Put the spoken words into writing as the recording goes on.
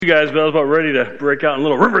You guys, but I was about ready to break out in a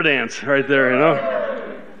little river dance right there, you know.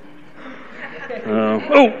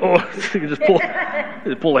 You just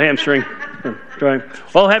pull the hamstring. Try.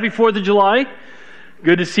 Well, happy 4th of July.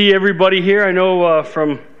 Good to see everybody here. I know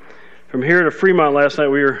from here to Fremont last night,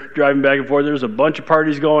 we were driving back and forth. There's a bunch of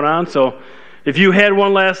parties going on. So if you had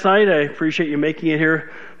one last night, I appreciate you making it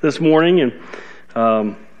here this morning. And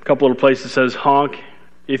a couple of places says honk.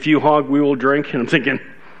 If you honk, we will drink. And I'm thinking,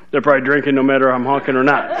 they're probably drinking no matter I'm honking or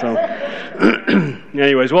not. So,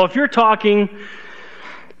 anyways, well, if you're talking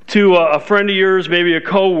to a friend of yours, maybe a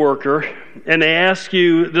coworker, and they ask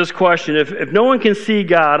you this question, if no one can see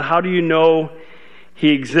God, how do you know He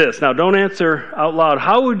exists? Now, don't answer out loud.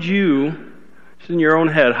 How would you, just in your own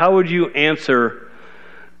head, how would you answer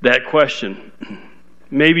that question?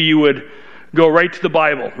 Maybe you would go right to the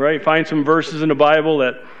Bible, right? Find some verses in the Bible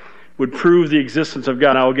that would prove the existence of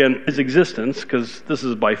God. Now, again, His existence, because this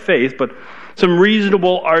is by faith, but some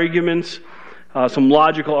reasonable arguments, some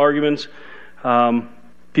logical arguments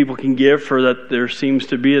people can give for that there seems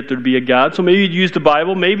to be, that there'd be a God. So maybe you'd use the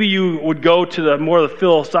Bible. Maybe you would go to the more the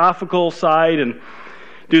philosophical side and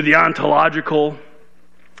do the ontological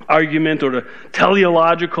argument or the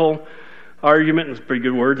teleological argument. It's pretty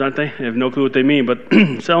good words, aren't they? I have no clue what they mean,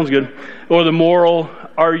 but sounds good. Or the moral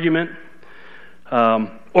argument.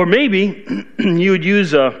 Or maybe you would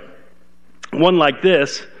use one like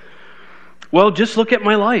this. Well, just look at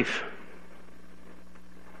my life.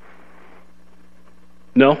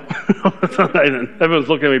 No? Everyone's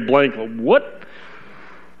looking at me blank. What?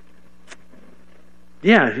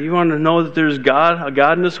 Yeah, you want to know that there's a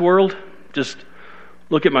God in this world? Just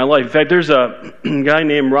look at my life. In fact, there's a guy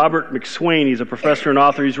named Robert McSwain. He's a professor and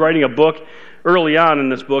author. He's writing a book. Early on in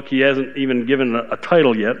this book, he hasn't even given a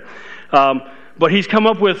title yet. But he's come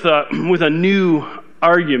up with a new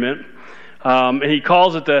argument, and he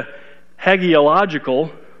calls it the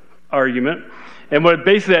hagiological argument. And what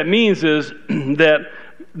basically that means is that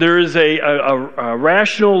there is a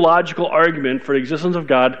rational, logical argument for the existence of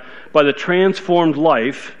God by the transformed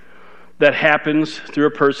life that happens through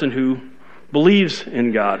a person who believes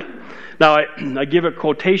in God. Now, I give it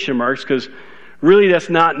quotation marks because really that's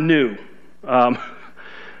not new.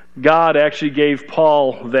 God actually gave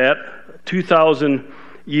Paul that 2,000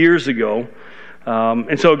 years ago.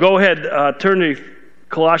 And so go ahead, turn to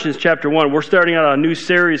Colossians chapter 1. We're starting out a new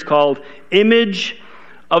series called Image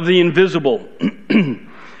of the Invisible.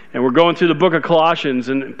 And we're going through the book of Colossians.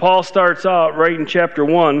 And Paul starts out right in chapter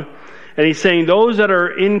 1. And he's saying those that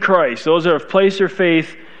are in Christ, those that have placed their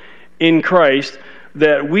faith in Christ,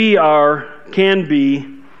 that we can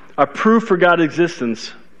be a proof for God's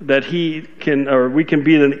existence, that we can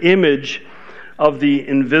be an image of the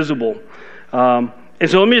invisible. And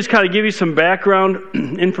so let me just kind of give you some background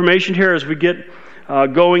information here as we get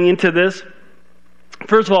going into this.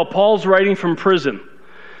 First of all, Paul's writing from prison.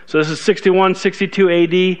 So this is 61, 62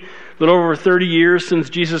 AD, a little over 30 years since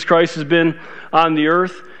Jesus Christ has been on the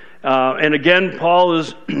earth. And again, Paul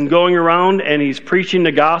is going around and he's preaching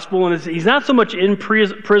the gospel. And he's not so much in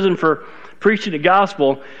prison for preaching the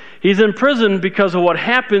gospel. He's in prison because of what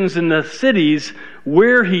happens in the cities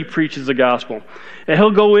where he preaches the gospel. And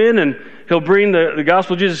he'll go in and he'll bring the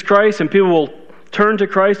gospel of Jesus Christ, and people will turn to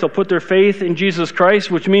Christ. They'll put their faith in Jesus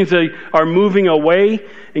Christ, which means they are moving away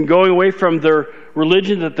and going away from their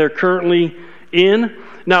religion that they're currently in.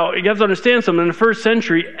 Now, you have to understand something. In the first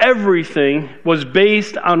century, everything was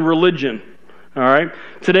based on religion. All right?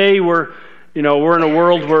 Today, we're in a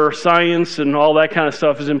world where science and all that kind of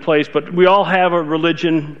stuff is in place, but we all have a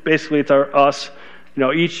religion. Basically, it's us.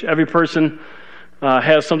 Every person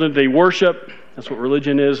has something they worship. That's what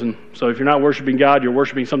religion is. And so if you're not worshiping God, you're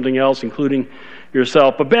worshiping something else, including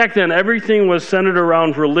yourself. But back then, everything was centered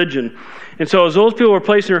around religion. And so as those people were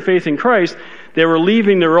placing their faith in Christ, they were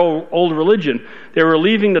leaving their old religion. They were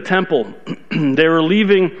leaving the temple. They were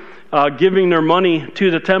leaving giving their money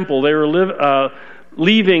to the temple. They were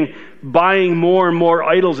leaving buying more and more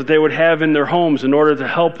idols that they would have in their homes in order to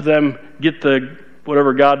help them get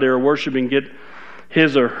whatever God they were worshiping, get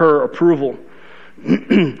his or her approval.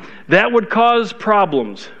 That would cause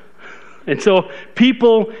problems. And so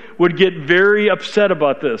people would get very upset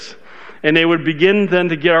about this. And they would begin then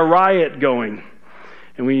to get a riot going.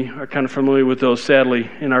 And we are kind of familiar with those, sadly,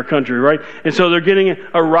 in our country, right? And so they're getting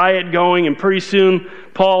a riot going, and pretty soon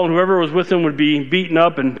Paul and whoever was with him would be beaten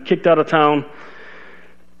up and kicked out of town.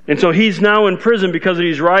 And so he's now in prison because of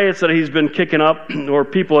these riots that he's been kicking up, or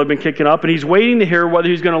people have been kicking up, and he's waiting to hear whether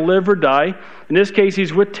he's going to live or die. In this case,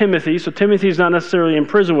 he's with Timothy, so Timothy's not necessarily in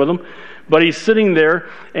prison with him, but he's sitting there,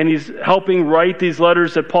 and he's helping write these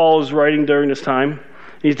letters that Paul is writing during this time.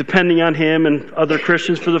 He's depending on him and other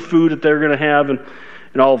Christians for the food that they're going to have,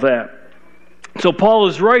 and all that. So Paul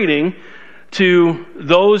is writing to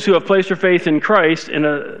those who have placed their faith in Christ in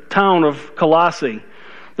a town of Colossae.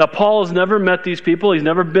 Now, Paul has never met these people. He's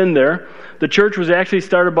never been there. The church was actually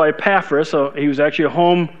started by Epaphras, so he was actually a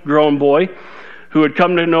homegrown boy who had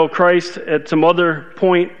come to know Christ at some other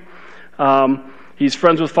point. He's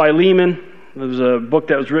friends with Philemon. There was a book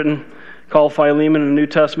that was written called Philemon in the New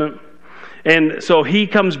Testament. And so he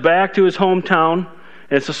comes back to his hometown.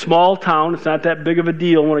 It's a small town. It's not that big of a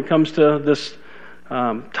deal when it comes to this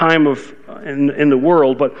time of in the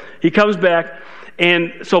world. But he comes back.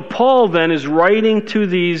 And so Paul then is writing to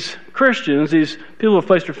these Christians, these people who have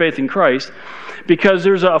placed their faith in Christ, because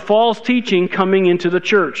there's a false teaching coming into the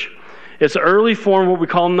church. It's an early form of what we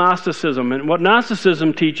call Gnosticism. And what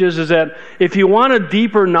Gnosticism teaches is that if you want a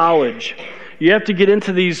deeper knowledge, you have to get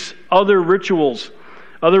into these other rituals,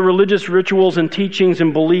 other religious rituals and teachings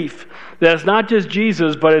and belief. That it's not just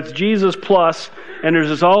Jesus, but it's Jesus plus, and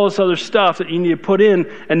there's all this other stuff that you need to put in,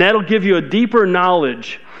 and that'll give you a deeper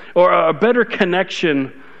knowledge or a better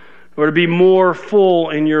connection, or to be more full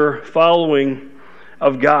in your following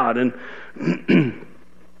of God. And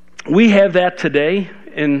we have that today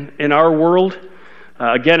in our world.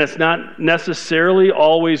 Again, it's not necessarily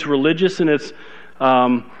always religious in its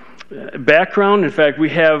background. In fact, we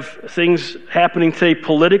have things happening today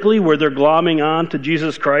politically where they're glomming on to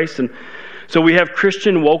Jesus Christ. And so we have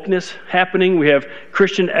Christian wokeness happening. We have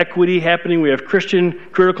Christian equity happening. We have Christian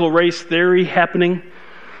critical race theory happening.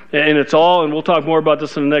 And it's all, and we'll talk more about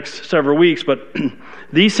this in the next several weeks, but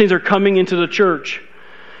these things are coming into the church.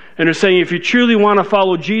 And they're saying if you truly want to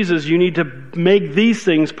follow Jesus, you need to make these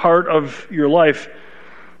things part of your life.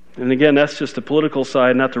 And again, that's just the political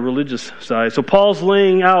side, not the religious side. So Paul's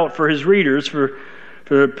laying out for his readers, for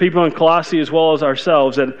the people in Colossae as well as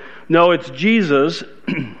ourselves, that no, it's Jesus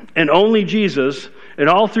and only Jesus and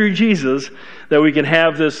all through Jesus that we can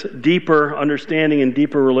have this deeper understanding and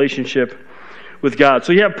deeper relationship with God.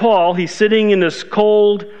 So you have Paul, he's sitting in this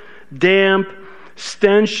cold, damp,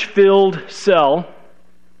 stench-filled cell.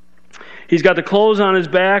 He's got the clothes on his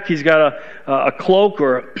back, he's got a cloak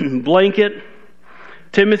or a blanket.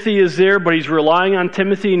 Timothy is there, but he's relying on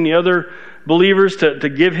Timothy and the other believers to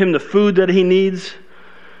give him the food that he needs.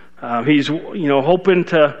 He's hoping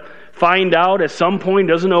to find out at some point,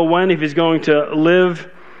 doesn't know when, if he's going to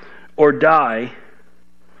live or die.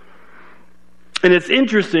 And it's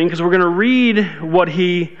interesting because we're going to read what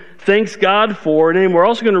he thanks God for, and then we're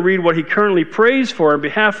also going to read what he currently prays for on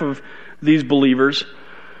behalf of these believers.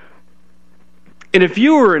 And if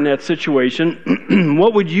you were in that situation,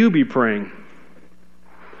 what would you be praying?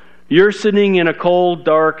 You're sitting in a cold,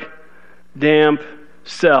 dark, damp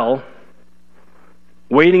cell,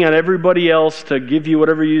 waiting on everybody else to give you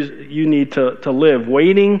whatever you need to live,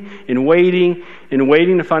 waiting and waiting and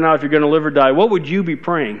waiting to find out if you're going to live or die. What would you be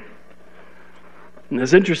praying? And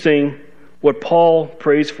it's interesting what Paul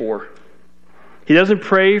prays for. He doesn't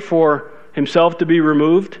pray for himself to be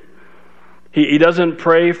removed. He doesn't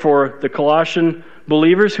pray for the Colossian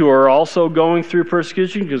believers who are also going through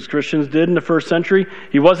persecution, because Christians did in the first century.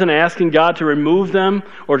 He wasn't asking God to remove them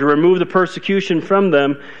or to remove the persecution from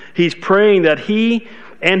them. He's praying that he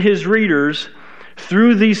and his readers,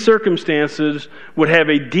 through these circumstances, would have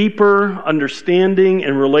a deeper understanding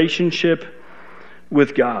and relationship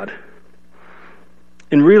with God.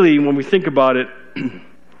 And really, when we think about it,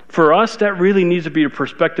 for us, that really needs to be a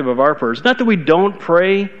perspective of our prayers. Not that we don't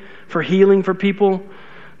pray for healing for people.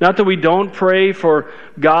 Not that we don't pray for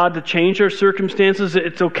God to change our circumstances.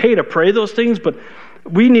 It's okay to pray those things, but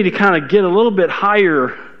we need to kind of get a little bit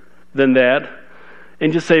higher than that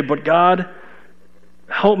and just say, but God,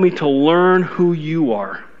 help me to learn who you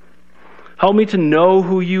are. Help me to know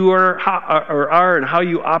who you are and how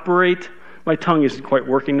you operate. My tongue isn't quite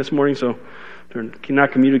working this morning, so they're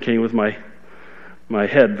not communicating with my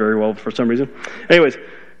head very well for some reason. Anyways,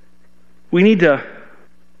 we need to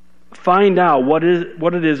find out what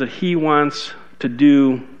it is that he wants to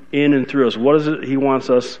do in and through us. What is it he wants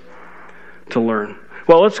us to learn?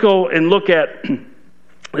 Well, let's go and look at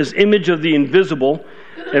this image of the invisible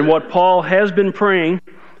and what Paul has been praying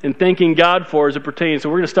and thanking God for as it pertains. So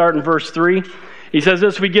we're going to start in verse 3. He says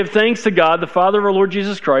this: we give thanks to God, the Father of our Lord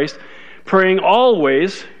Jesus Christ, praying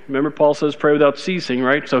always. Remember, Paul says pray without ceasing,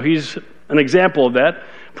 right? So he's an example of that.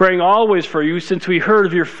 Praying always for you, since we heard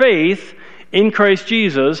of your faith in Christ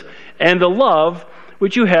Jesus and the love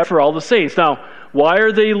which you have for all the saints. Now, why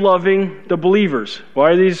are they loving the believers?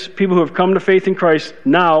 Why are these people who have come to faith in Christ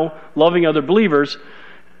now loving other believers?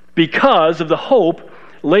 Because of the hope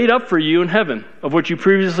laid up for you in heaven, of which you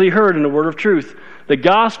previously heard in the word of truth, the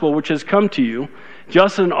gospel which has come to you,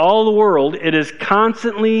 just in all the world, it is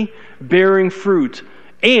constantly bearing fruit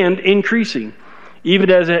and increasing, even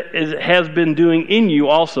as it has been doing in you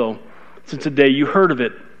also since the day you heard of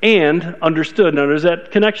it and understood. Now there's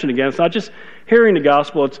that connection again. It's not just hearing the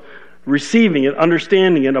gospel, it's receiving it,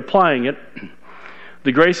 understanding it, applying it.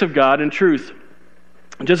 The grace of God and truth.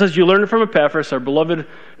 Just as you learned it from Epaphras, our beloved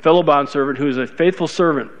fellow bondservant, who is a faithful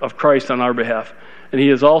servant of Christ on our behalf. And he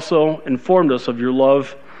has also informed us of your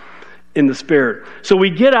love in the Spirit. So we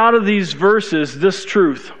get out of these verses this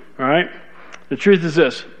truth, all right? The truth is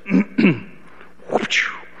this.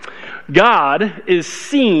 God is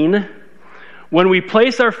seen when we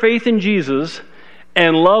place our faith in Jesus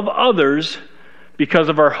and love others because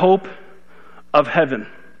of our hope of heaven.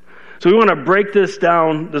 So we want to break this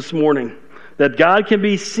down this morning, that God can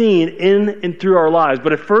be seen in and through our lives.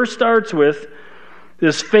 But it first starts with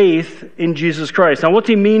this faith in Jesus Christ. Now, what's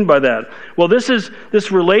he mean by that? Well, this is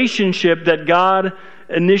this relationship that God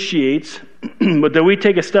initiates, but that we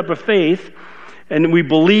take a step of faith and we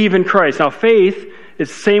believe in Christ. Now, faith is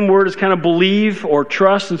the same word as kind of believe or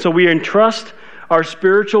trust, and so we entrust our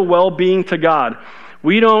spiritual well-being to God.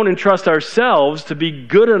 We don't entrust ourselves to be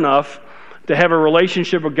good enough to have a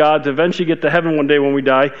relationship with God to eventually get to heaven one day when we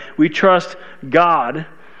die. We trust God,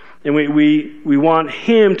 and we want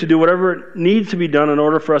Him to do whatever needs to be done in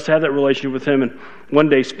order for us to have that relationship with Him and one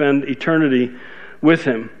day spend eternity with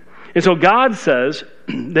Him. And so God says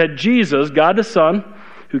that Jesus, God the Son,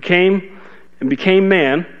 who came and became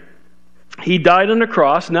man, He died on the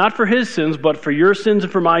cross, not for His sins, but for your sins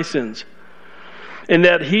and for my sins. And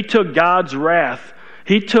that He took God's wrath.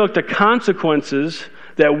 He took the consequences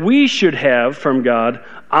that we should have from God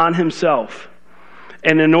on Himself.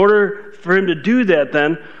 And in order for Him to do that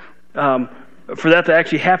then, for that to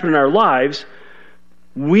actually happen in our lives,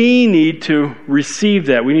 we need to receive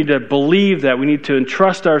that. We need to believe that. We need to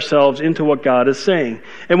entrust ourselves into what God is saying.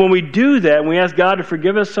 And when we do that, and we ask God to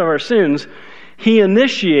forgive us of our sins, He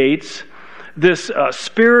initiates this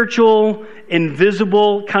spiritual,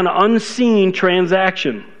 invisible, kind of unseen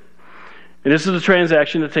transaction. And this is the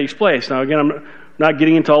transaction that takes place. Now again, I'm not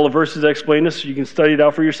getting into all the verses that explain this, so you can study it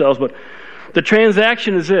out for yourselves, but the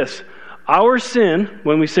transaction is this. Our sin,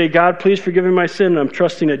 when we say, God, please forgive me my sin, and I'm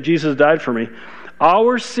trusting that Jesus died for me,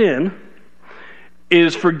 our sin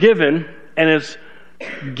is forgiven and is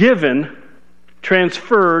given,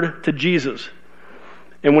 transferred to Jesus.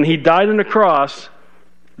 And when He died on the cross,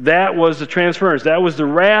 that was the transference. That was the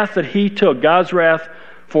wrath that He took, God's wrath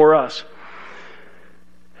for us.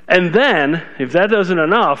 And then, if that isn't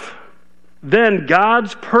enough, then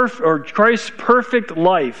Christ's perfect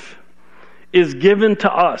life is given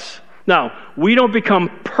to us. Now, we don't become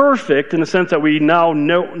perfect in the sense that we now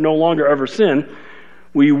no longer ever sin.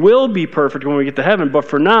 We will be perfect when we get to heaven, but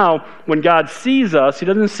for now, when God sees us, He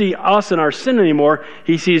doesn't see us and our sin anymore.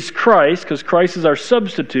 He sees Christ, because Christ is our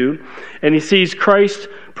substitute, and He sees Christ's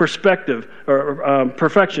perspective or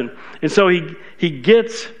perfection. And so we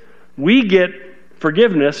get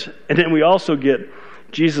forgiveness, and then we also get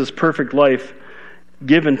Jesus' perfect life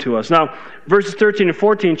given to us. Now, verses 13 and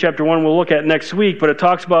 14, chapter 1, we'll look at next week, but it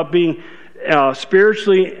talks about being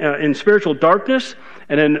spiritually in spiritual darkness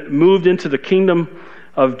and then moved into the kingdom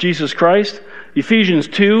of Jesus Christ. Ephesians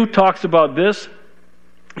 2 talks about this.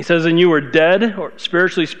 He says, and you were dead, or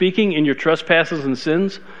spiritually speaking, in your trespasses and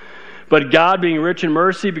sins, but God, being rich in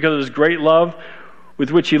mercy because of His great love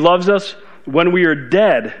with which He loves us, when we are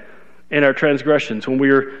dead in our transgressions, when we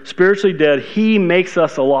are spiritually dead, He makes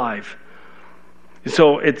us alive.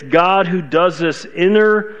 So it's God who does this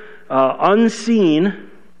inner, unseen,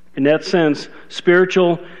 in that sense,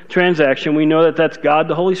 spiritual transaction. We know that that's God,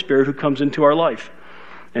 the Holy Spirit, who comes into our life.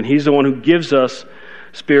 And He's the one who gives us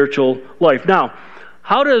spiritual life. Now,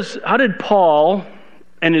 how did Paul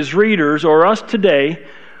and his readers, or us today,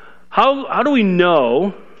 how do we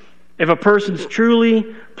know if a person's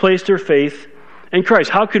truly placed their faith in Christ?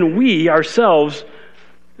 How can we ourselves,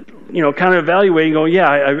 kind of evaluate and go,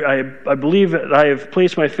 yeah, I believe that I have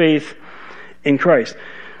placed my faith in Christ.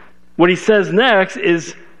 What he says next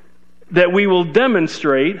is that we will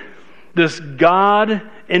demonstrate this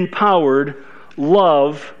God-empowered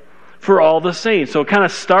love for all the saints. So it kind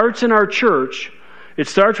of starts in our church. It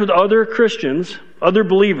starts with other Christians, other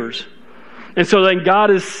believers. And so then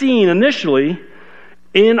God is seen initially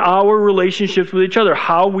in our relationships with each other,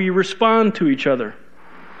 how we respond to each other.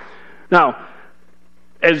 Now,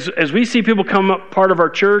 as we see people come up part of our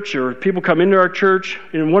church, or people come into our church,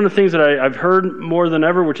 and one of the things that I've heard more than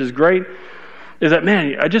ever, which is great, is that,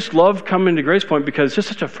 man, I just love coming to Grace Point because it's just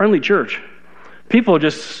such a friendly church. People are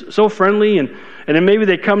just so friendly, and then maybe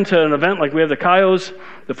they come to an event like we have the Kaios,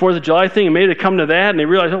 the 4th of July thing, and maybe they come to that, and they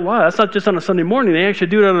realize, oh, wow, that's not just on a Sunday morning. They actually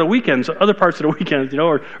do it on the weekends, other parts of the weekends,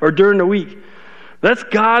 or during the week. That's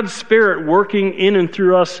God's Spirit working in and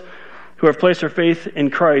through us who have placed our faith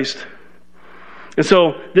in Christ. And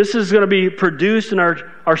so this is going to be produced in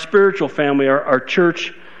our spiritual family, our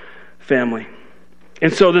church family.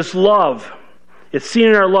 And so this love, it's seen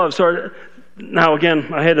in our love. So now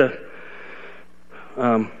again, I had to,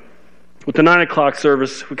 with the 9 o'clock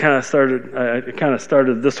service, I kind of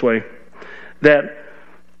started this way, that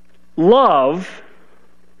love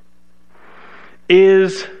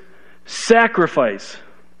is sacrifice.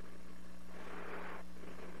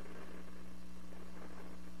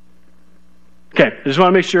 Okay, I just want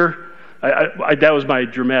to make sure. That was my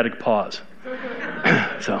dramatic pause.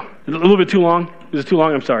 So, a little bit too long? Is it too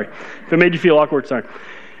long? I'm sorry. If it made you feel awkward, sorry.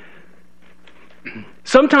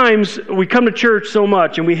 Sometimes we come to church so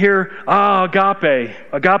much and we hear,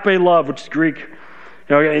 agape love, which is Greek.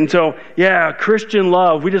 And so, Christian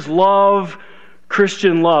love. We just love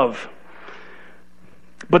Christian love.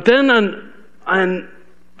 But then on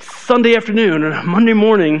Sunday afternoon and Monday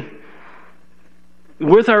morning,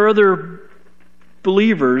 with our other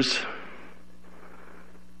believers,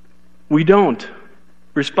 we don't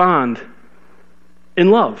respond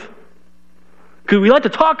in love. Because we like to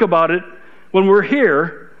talk about it when we're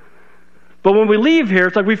here, but when we leave here,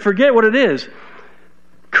 it's like we forget what it is.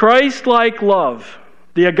 Christ-like love,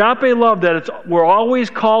 the agape love that we're always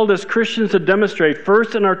called as Christians to demonstrate,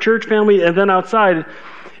 first in our church family and then outside,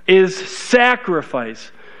 is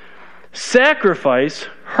sacrifice. Sacrifice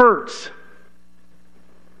hurts.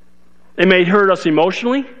 It may hurt us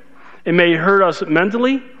emotionally. It may hurt us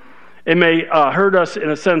mentally. It may hurt us in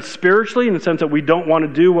a sense spiritually, in the sense that we don't want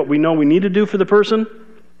to do what we know we need to do for the person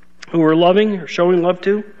who we're loving or showing love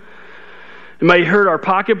to. It may hurt our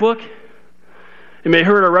pocketbook. It may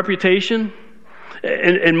hurt our reputation.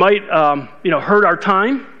 It might hurt our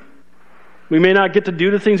time. We may not get to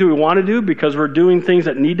do the things that we want to do because we're doing things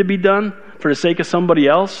that need to be done for the sake of somebody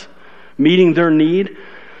else, meeting their need.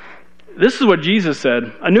 This is what Jesus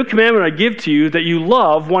said, "A new commandment I give to you, that you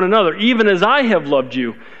love one another, even as I have loved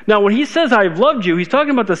you." Now, when he says I've loved you, he's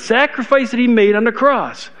talking about the sacrifice that he made on the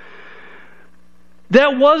cross.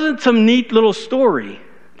 That wasn't some neat little story.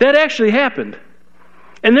 That actually happened.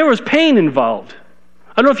 And there was pain involved.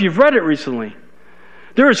 I don't know if you've read it recently.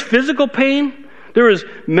 There was physical pain. There was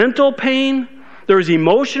mental pain. There was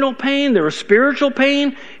emotional pain. There was spiritual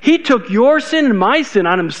pain. He took your sin and my sin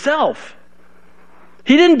on himself.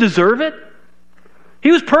 He didn't deserve it.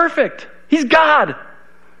 He was perfect. He's God.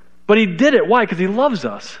 But he did it. Why? Because he loves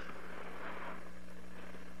us.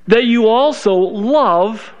 That you also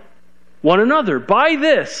love one another. By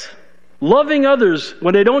this, loving others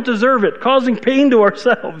when they don't deserve it, causing pain to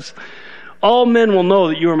ourselves, all men will know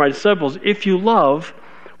that you are my disciples if you love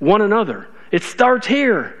one another. It starts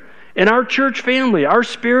here in our church family, our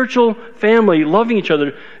spiritual family, loving each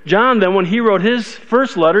other. John, then, when he wrote his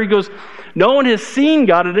first letter, he goes, "No one has seen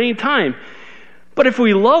God at any time. But if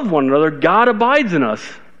we love one another, God abides in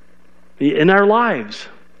us, in our lives.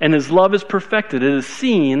 And his love is perfected. It is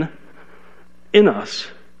seen in us."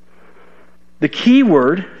 The key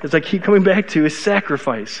word, as I keep coming back to, is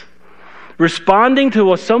sacrifice. Responding to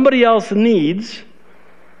what somebody else needs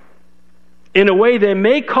in a way that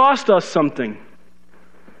may cost us something.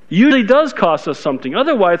 Usually does cost us something.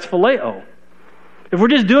 Otherwise, it's phileo. If we're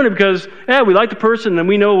just doing it because, we like the person and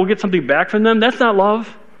we know we'll get something back from them, that's not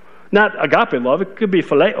love. Not agape love. It could be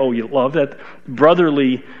phileo love, that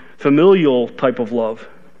brotherly, familial type of love.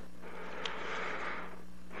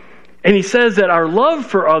 And he says that our love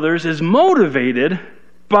for others is motivated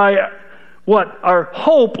by what? Our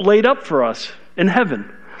hope laid up for us in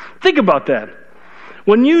heaven. Think about that.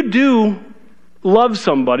 When you do love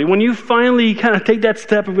somebody, when you finally kind of take that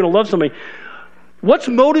step of going to love somebody, what's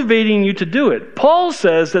motivating you to do it? Paul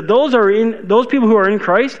says that those people who are in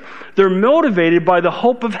Christ, they're motivated by the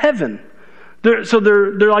hope of heaven. They're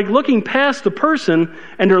like looking past the person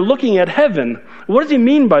and they're looking at heaven. What does he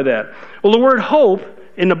mean by that? Well, the word hope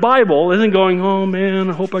in the Bible isn't going, "Oh man,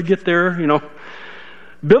 I hope I get there,"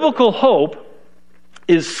 Biblical hope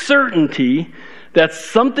is certainty that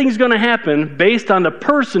something's going to happen based on the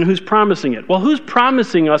person who's promising it. Well, who's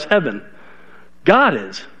promising us heaven? God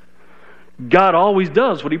is. God always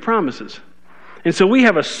does what he promises. And so we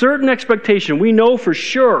have a certain expectation. We know for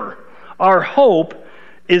sure our hope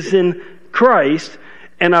is in Christ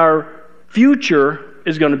and our future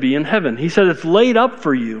is going to be in heaven. He said it's laid up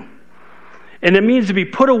for you. And it means to be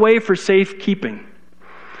put away for safekeeping.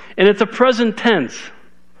 And it's a present tense.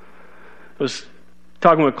 I was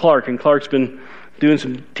talking with Clark, and Clark's been doing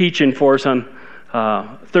some teaching for us on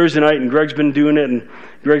Thursday night, and Greg's been doing it, and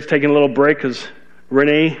Greg's taking a little break because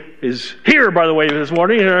Renee is here, by the way, this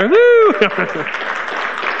morning. Woo!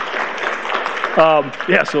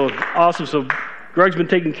 So awesome. So Greg's been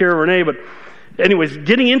taking care of Renee, but anyways,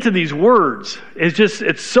 getting into these words is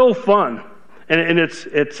it's so fun. And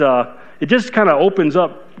it just kind of opens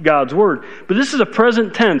up God's Word. But this is a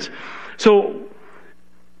present tense. So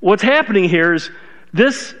what's happening here is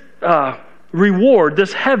this reward,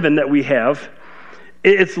 this heaven that we have,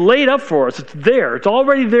 it's laid up for us. It's there. It's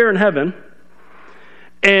already there in heaven.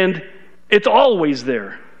 And it's always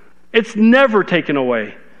there. It's never taken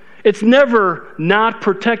away. It's never not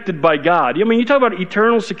protected by God. I mean, you talk about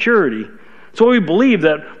eternal security. So we believe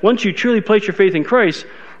that once you truly place your faith in Christ,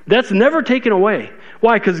 that's never taken away.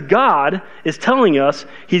 Why? Because God is telling us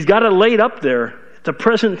He's got it laid up there. It's a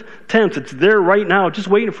present tense. It's there right now, just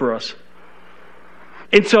waiting for us.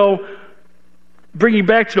 And so, bringing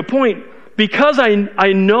back to the point, because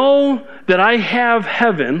I know that I have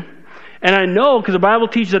heaven, and I know, because the Bible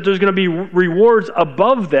teaches that there's going to be rewards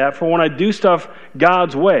above that for when I do stuff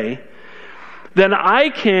God's way, then I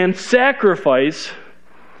can sacrifice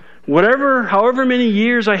however many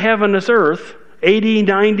years I have on this earth, 80,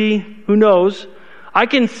 90, who knows, I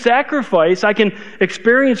can sacrifice, I can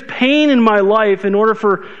experience pain in my life in order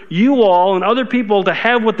for you all and other people to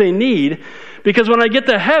have what they need. Because when I get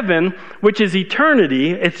to heaven, which is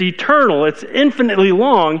eternity, it's eternal, it's infinitely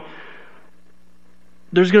long,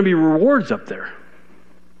 there's going to be rewards up there.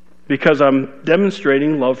 Because I'm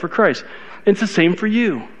demonstrating love for Christ. And it's the same for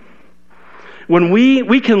you. When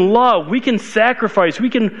we can love, we can sacrifice, we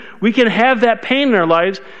can have that pain in our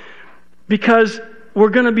lives because we're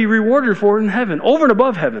going to be rewarded for it in heaven, over and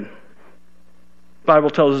above heaven. The Bible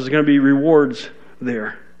tells us there's going to be rewards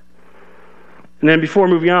there. And then before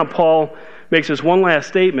moving on, Paul makes this one last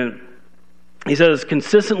statement. He says,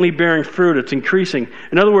 consistently bearing fruit, it's increasing.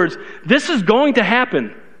 In other words, this is going to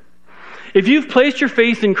happen. If you've placed your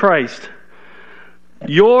faith in Christ,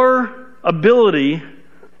 your ability,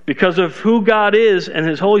 because of who God is and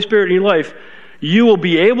His Holy Spirit in your life, you will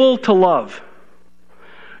be able to love.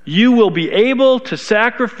 You will be able to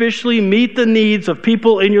sacrificially meet the needs of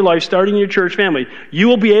people in your life, starting in your church family. You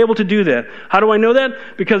will be able to do that. How do I know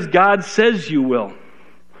that? Because God says you will.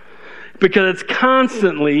 Because it's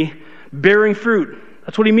constantly bearing fruit.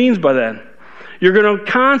 That's what He means by that. You're going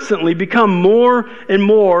to constantly become more and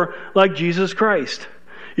more like Jesus Christ.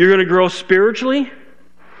 You're going to grow spiritually,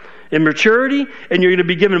 in maturity, and you're going to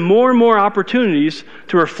be given more and more opportunities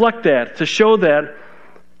to reflect that, to show that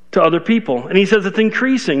to other people. And he says it's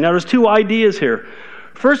increasing. Now there's two ideas here.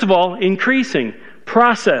 First of all, increasing,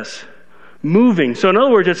 process, moving. So in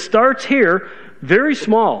other words, it starts here, very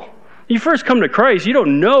small. You first come to Christ, you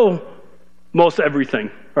don't know most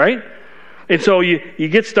everything, right? And so you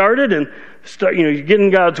get started and you get in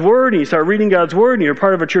God's Word and you start reading God's Word and you're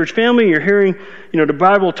part of a church family. You're hearing the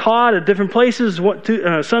Bible taught at different places,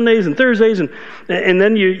 Sundays and Thursdays, and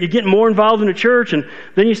then you get more involved in the church, and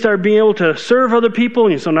then you start being able to serve other people,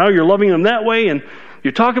 and so now you're loving them that way, and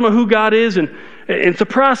you're talking about who God is, and it's a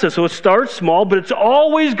process. So it starts small, but it's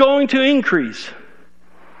always going to increase.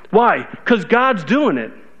 Why? Because God's doing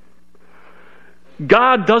it.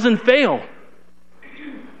 God doesn't fail.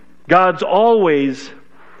 God's always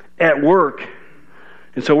at work.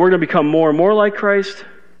 And so we're going to become more and more like Christ,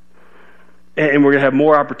 and we're going to have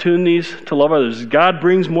more opportunities to love others. As God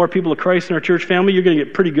brings more people to Christ in our church family, you're going to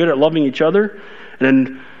get pretty good at loving each other, and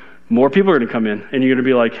then more people are going to come in, and you're going to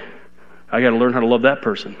be like, I got to learn how to love that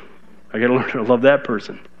person. I got to learn how to love that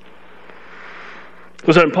person.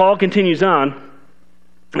 So then Paul continues on,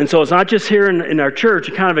 and so it's not just here in our church,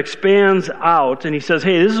 it kind of expands out, and he says,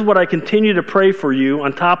 hey, this is what I continue to pray for you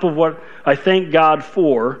on top of what I thank God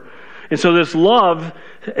for. And so this love,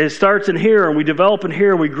 it starts in here, and we develop in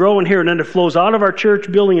here, and we grow in here, and then it flows out of our church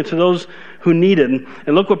building into those who need it.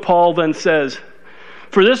 And look what Paul then says.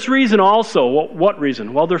 For this reason also, what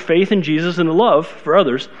reason? Well, their faith in Jesus and the love for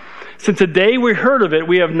others. Since the day we heard of it,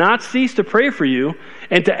 we have not ceased to pray for you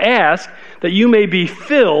and to ask that you may be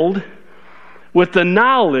filled with the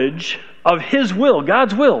knowledge of His will,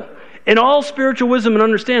 God's will, in all spiritual wisdom and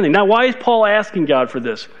understanding. Now, why is Paul asking God for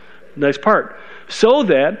this? Nice part. So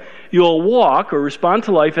that you'll walk or respond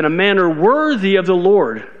to life in a manner worthy of the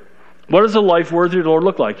Lord. What does a life worthy of the Lord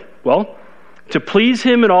look like? Well, to please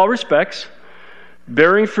Him in all respects,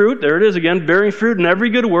 bearing fruit, there it is again, bearing fruit in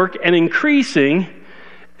every good work, and increasing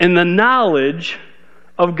in the knowledge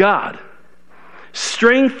of God,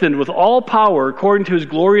 strengthened with all power according to His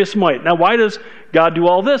glorious might. Now, why does God do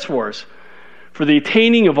all this for us? For the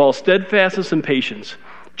attaining of all steadfastness and patience,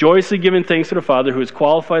 joyously giving thanks to the Father who has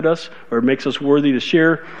qualified us or makes us worthy to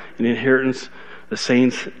share in the inheritance of the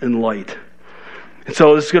saints in light. And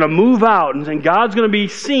so this is going to move out, and God's going to be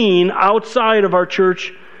seen outside of our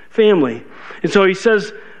church family. And so he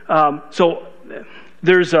says, so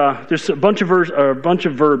there's a bunch of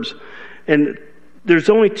verbs, and there's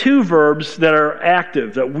only two verbs that are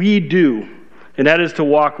active that we do, and that is to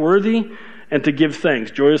walk worthy and to give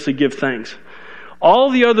thanks, joyously give thanks. All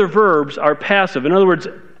the other verbs are passive. In other words,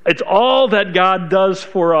 it's all that God does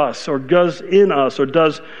for us, or does in us, or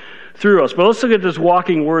does through us. But let's look at this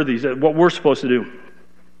walking worthy, what we're supposed to do.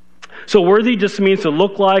 So worthy just means to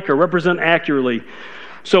look like or represent accurately.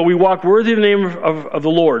 So we walk worthy in the name of the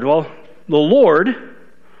Lord. Well, the Lord,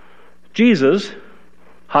 Jesus,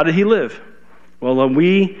 how did he live? Well, when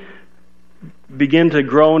we begin to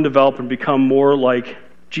grow and develop and become more like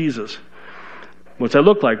Jesus. What's that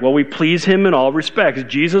look like? Well, we please him in all respects.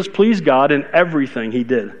 Jesus pleased God in everything he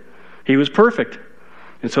did. He was perfect.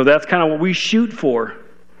 And so that's kind of what we shoot for.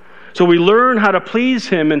 So we learn how to please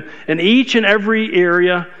him in each and every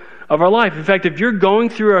area of our life. In fact, if you're going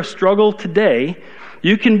through a struggle today,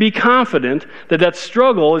 you can be confident that that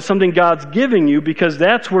struggle is something God's giving you, because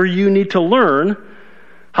that's where you need to learn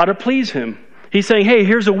how to please him. He's saying, hey,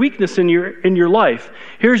 here's a weakness in your life.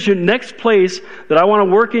 Here's your next place that I want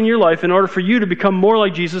to work in your life in order for you to become more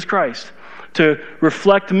like Jesus Christ, to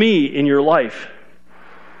reflect me in your life.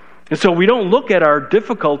 And so we don't look at our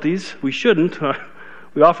difficulties. We shouldn't.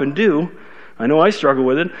 We often do. I know I struggle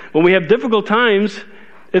with it. When we have difficult times,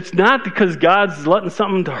 it's not because God's letting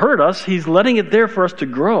something to hurt us. He's letting it there for us to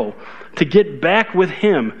grow, to get back with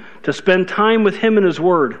him, to spend time with him in his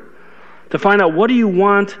word, to find out, what do you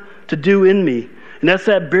want to do in me? And that's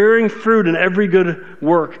that bearing fruit in every good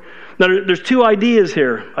work. Now, there's two ideas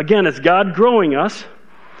here. Again, it's God growing us,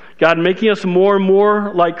 God making us more and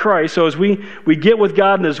more like Christ. So as we get with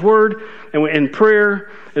God in his word and in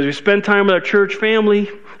prayer, as we spend time with our church family,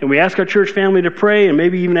 and we ask our church family to pray, and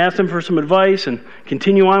maybe even ask them for some advice, and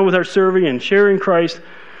continue on with our serving and sharing Christ,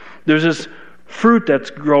 there's this fruit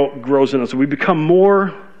that grows in us. We become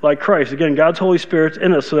more like Christ. Again, God's Holy Spirit's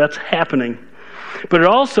in us, so that's happening. But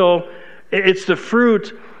it's the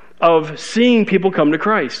fruit of seeing people come to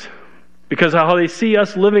Christ. Because how they see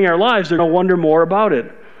us living our lives, they're going to wonder more about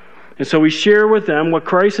it. And so we share with them what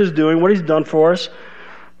Christ is doing, what he's done for us,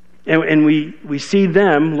 and we see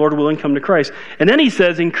them, Lord willing, come to Christ. And then he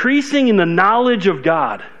says, increasing in the knowledge of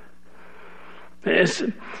God. This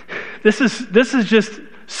is just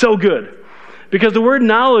so good. Because the word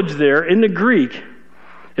knowledge there in the Greek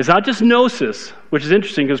is not just gnosis, which is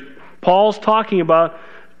interesting because Paul's talking about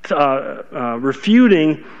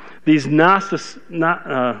refuting these Gnostics,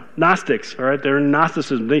 all right? They're in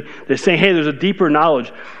Gnosticism. They're saying, hey, there's a deeper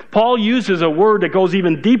knowledge. Paul uses a word that goes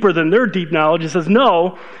even deeper than their deep knowledge. He says,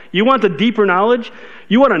 no, you want the deeper knowledge?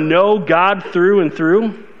 You want to know God through and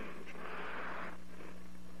through?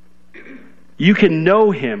 You can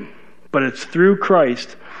know him, but it's through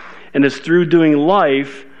Christ, and it's through doing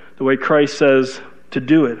life the way Christ says to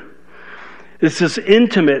do it. It's this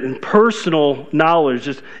intimate and personal knowledge.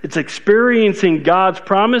 It's experiencing God's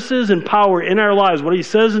promises and power in our lives, what he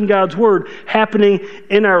says in God's word happening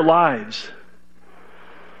in our lives.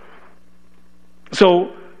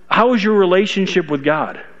 So, how is your relationship with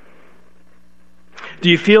God? Do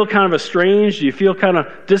you feel kind of estranged? Do you feel kind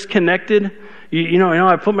of disconnected? You know,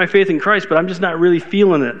 I put my faith in Christ, but I'm just not really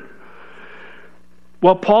feeling it.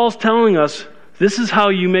 Well, Paul's telling us this is how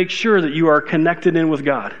you make sure that you are connected in with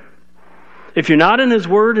God. If you're not in his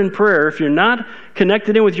word and prayer, if you're not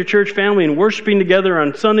connected in with your church family and worshiping together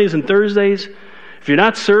on Sundays and Thursdays, if you're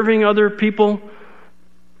not serving other people,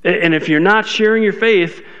 and if you're not sharing your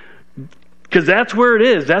faith, because that's where it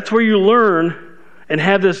is. That's where you learn and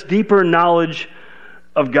have this deeper knowledge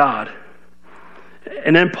of God.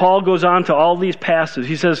 And then Paul goes on to all these passages.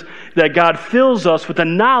 He says that God fills us with the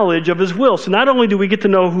knowledge of his will. So not only do we get to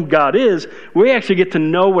know who God is, we actually get to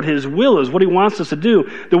know what his will is, what he wants us to do.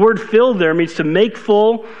 The word fill there means to make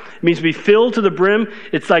full. It means to be filled to the brim.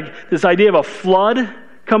 It's like this idea of a flood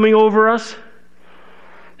coming over us.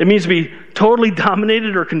 It means to be totally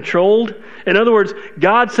dominated or controlled. In other words,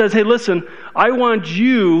 God says, hey, listen, I want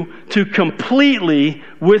you to completely,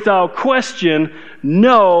 without question,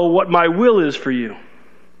 know what my will is for you.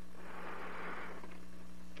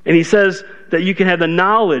 And he says that you can have the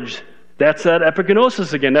knowledge. That's that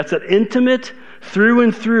epignosis again. That's that intimate through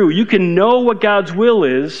and through. You can know what God's will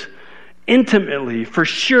is intimately, for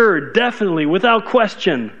sure, definitely, without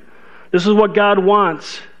question. This is what God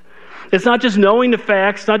wants. It's not just knowing the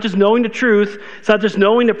facts, not just knowing the truth, it's not just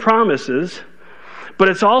knowing the promises, but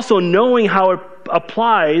it's also knowing how it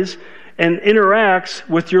applies and interacts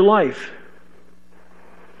with your life.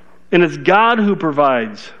 And it's God who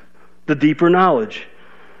provides the deeper knowledge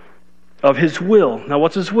of his will. Now,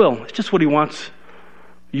 what's his will? It's just what he wants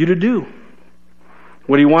you to do.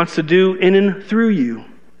 What he wants to do in and through you.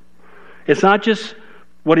 It's not just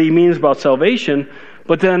what he means about salvation,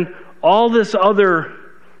 but then all these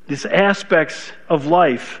aspects of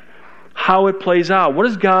life, how it plays out. What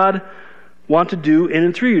does God want to do in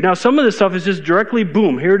and through you? Now, some of this stuff is just directly,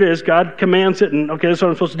 boom, here it is. God commands it, and okay, that's what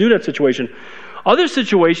I'm supposed to do in that situation. Other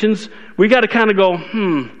situations, we got to kind of go,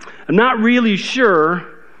 I'm not really sure,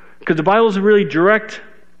 because the Bible doesn't really direct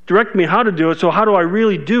me how to do it, so how do I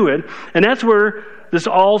really do it? And that's where this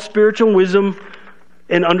all spiritual wisdom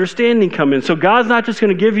and understanding come in. So God's not just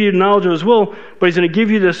going to give you the knowledge of His will, but He's going to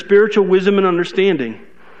give you the spiritual wisdom and understanding.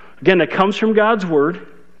 Again, that comes from God's Word.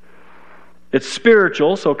 It's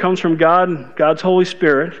spiritual, so it comes from God, God's Holy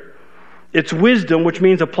Spirit. It's wisdom, which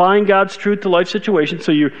means applying God's truth to life situations.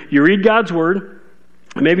 So you read God's Word,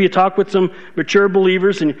 and maybe you talk with some mature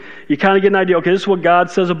believers, and you kind of get an idea, okay, this is what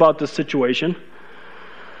God says about this situation.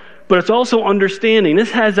 But it's also understanding.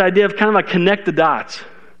 This has the idea of kind of like connect the dots.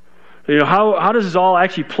 How does this all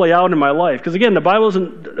actually play out in my life? Because again, the Bible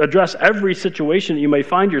doesn't address every situation that you may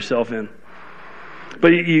find yourself in. But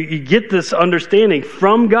you get this understanding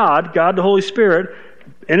from God the Holy Spirit,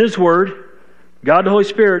 in His Word, God the Holy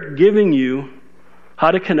Spirit giving you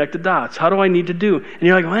how to connect the dots. How do I need to do? And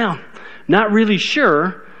you're like, well, not really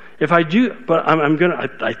sure if I do, but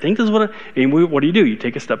I think this is what what do? You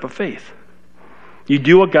take a step of faith. You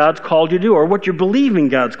do what God's called you to do, or what you're believing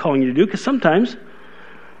God's calling you to do, because sometimes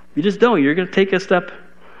you just don't. You're going to take a step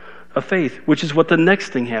of faith, which is what the next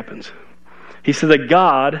thing happens. He said that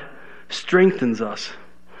God strengthens us.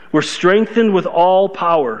 We're strengthened with all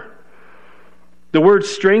power. The word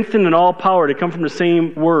strengthened and all power, they come from the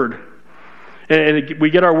same word. And we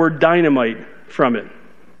get our word dynamite from it.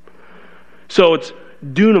 So it's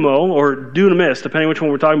dunamo or dunamis, depending which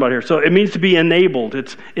one we're talking about here. So it means to be enabled.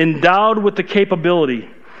 It's endowed with the capability,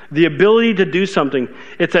 the ability to do something.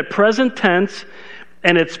 It's a present tense,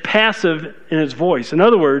 and it's passive in its voice. In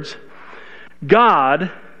other words,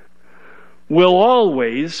 God will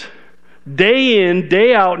always, day in,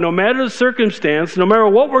 day out, no matter the circumstance, no matter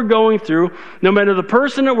what we're going through, no matter the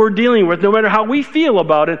person that we're dealing with, no matter how we feel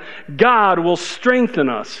about it, God will strengthen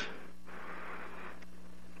us.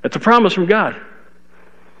 That's a promise from God.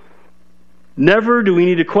 Never do we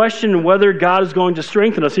need to question whether God is going to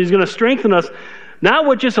strengthen us. He's going to strengthen us, not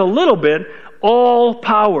with just a little bit, all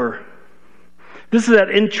power. This is that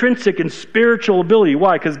intrinsic and spiritual ability.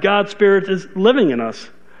 Why? Because God's Spirit is living in us.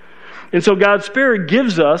 And so God's Spirit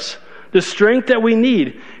gives us the strength that we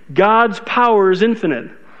need. God's power is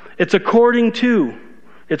infinite. It's according to.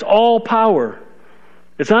 It's all power.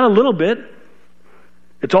 It's not a little bit.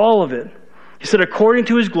 It's all of it. He said, according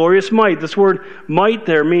to His glorious might. This word might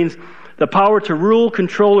there means the power to rule,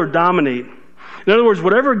 control, or dominate. In other words,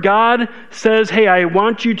 whatever God says, hey, I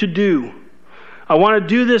want you to do, I want to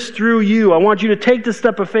do this through you, I want you to take this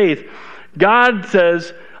step of faith, God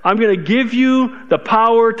says, I'm going to give you the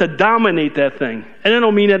power to dominate that thing. And I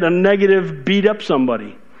don't mean it in a negative, beat up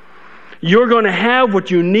somebody. You're going to have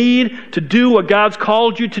what you need to do what God's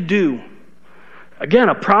called you to do. Again,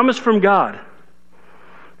 a promise from God.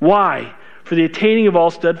 Why? For the attaining of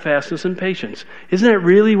all steadfastness and patience. Isn't that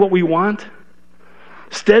really what we want?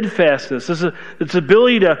 Steadfastness. It's the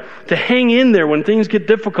ability to hang in there when things get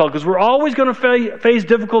difficult, because we're always going to face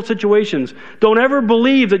difficult situations. Don't ever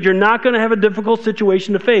believe that you're not going to have a difficult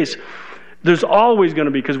situation to face. There's always going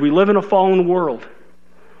to be, because we live in a fallen world.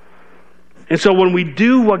 And so when we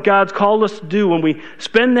do what God's called us to do, when we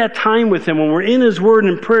spend that time with Him, when we're in His Word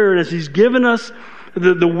and prayer, and as He's given us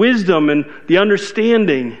the wisdom and the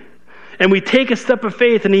understanding, and we take a step of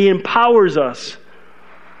faith and He empowers us,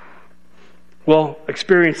 we'll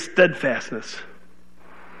experience steadfastness,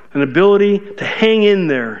 an ability to hang in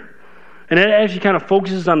there. And it actually kind of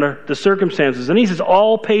focuses on the circumstances. And he says,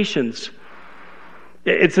 all patience.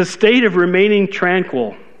 It's a state of remaining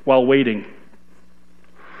tranquil while waiting.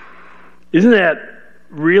 Isn't that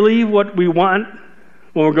really what we want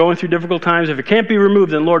when we're going through difficult times? If it can't be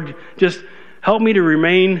removed, then Lord, just help me to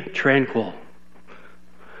remain tranquil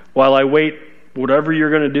while I wait whatever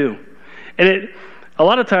you're going to do. And a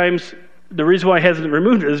lot of times, the reason why it hasn't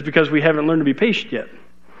removed it is because we haven't learned to be patient yet.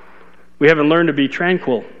 We haven't learned to be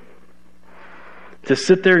tranquil. To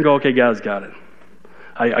sit there and go, okay, God's got it.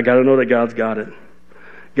 I got to know that God's got it.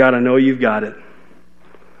 God, I know you've got it.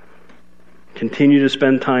 Continue to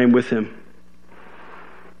spend time with Him.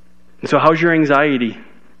 And so how's your anxiety?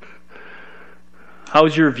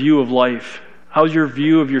 How's your view of life? How's your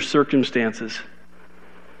view of your circumstances?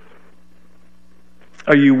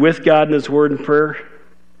 Are you with God in His Word and prayer?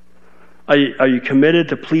 Are you committed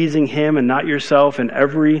to pleasing Him and not yourself in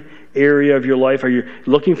every area of your life? Are you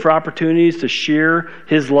looking for opportunities to share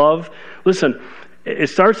His love? Listen, It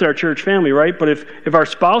starts in our church family, right? But if our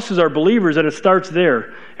spouses are believers, then it starts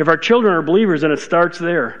there. If our children are believers, then it starts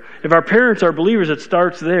there. If our parents are believers, it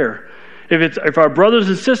starts there. If our brothers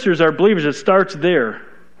and sisters are believers, it starts there.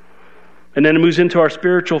 And then it moves into our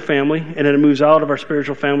spiritual family, and then it moves out of our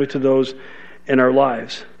spiritual family to those in our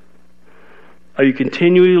lives. Are you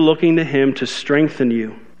continually looking to Him to strengthen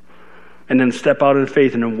you? And then step out in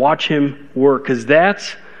faith and then watch Him work. Because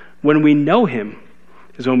that's when we know Him,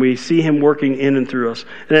 is when we see Him working in and through us.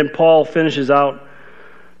 And then Paul finishes out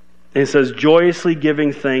and says, joyously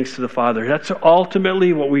giving thanks to the Father. That's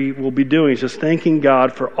ultimately what we will be doing, is just thanking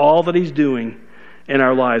God for all that He's doing in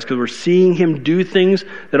our lives, because we're seeing Him do things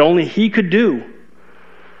that only He could do.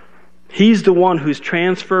 He's the one who's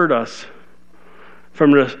transferred us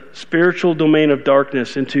from the spiritual domain of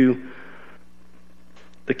darkness into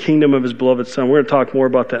the kingdom of His beloved Son. We're going to talk more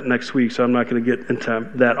about that next week, so I'm not going to get into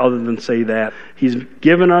that other than say that. He's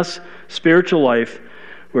given us spiritual life.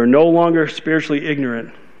 We're no longer spiritually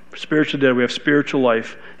ignorant, spiritually dead. We have spiritual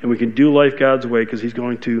life, and we can do life God's way because He's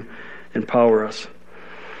going to empower us.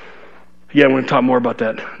 Yeah, I'm going to talk more about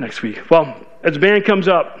that next week. Well, as the band comes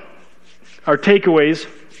up, our takeaways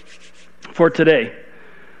for today.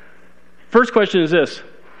 First question is this: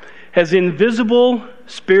 has the invisible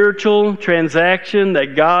spiritual transaction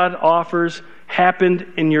that God offers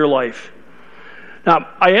happened in your life? Now,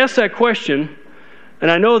 I asked that question, and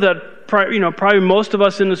I know that probably most of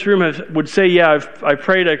us in this room would say, yeah, I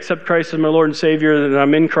prayed to accept Christ as my Lord and Savior, and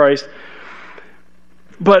I'm in Christ.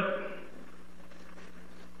 But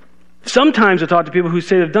sometimes I talk to people who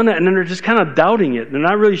say they've done that, and then they're just kind of doubting it. They're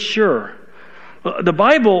not really sure. Well, the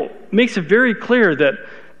Bible makes it very clear that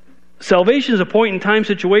salvation is a point-in-time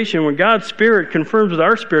situation when God's Spirit confirms with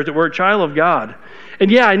our spirit that we're a child of God. And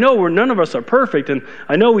yeah, I know none of us are perfect, and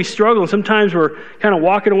I know we struggle, and sometimes we're kind of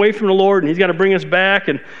walking away from the Lord, and He's got to bring us back,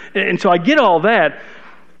 and so I get all that.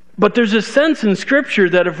 But there's a sense in Scripture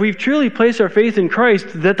that if we've truly placed our faith in Christ,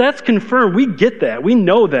 that's confirmed. We get that. We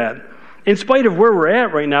know that. In spite of where we're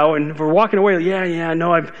at right now, and if we're walking away, I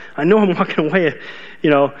know I'm walking away,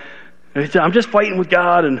 I'm just fighting with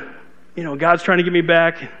God, and God's trying to get me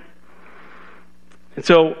back. And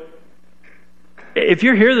so, if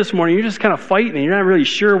you're here this morning, you're just kind of fighting, and you're not really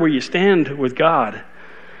sure where you stand with God,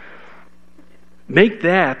 make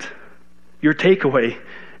that your takeaway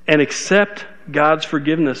and accept God's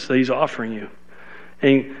forgiveness that He's offering you.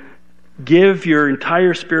 And give your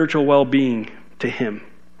entire spiritual well-being to Him.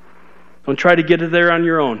 Don't try to get it there on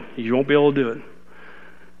your own. You won't be able to do it.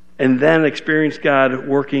 And then experience God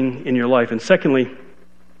working in your life. And secondly,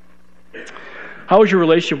 how is your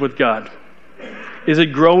relationship with God? Is it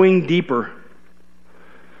growing deeper?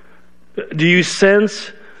 Do you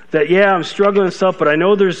sense that, I'm struggling and stuff, but I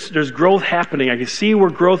know there's growth happening. I can see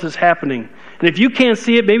where growth is happening. And if you can't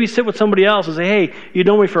see it, maybe sit with somebody else and say, hey, you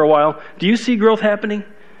know me for a while. Do you see growth happening?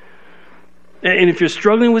 And if you're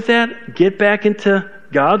struggling with that, get back into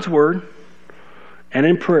God's Word and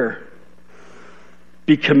in prayer.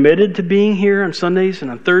 Be committed to being here on Sundays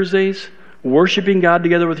and on Thursdays, worshiping God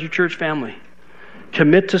together with your church family.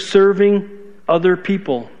 Commit to serving other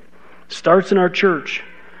people. Starts in our church.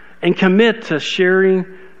 And commit to sharing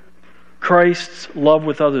Christ's love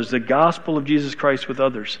with others, the gospel of Jesus Christ with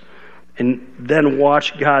others. And then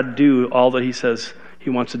watch God do all that He says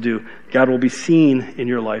He wants to do. God will be seen in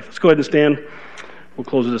your life. Let's go ahead and stand. We'll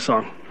close with a song.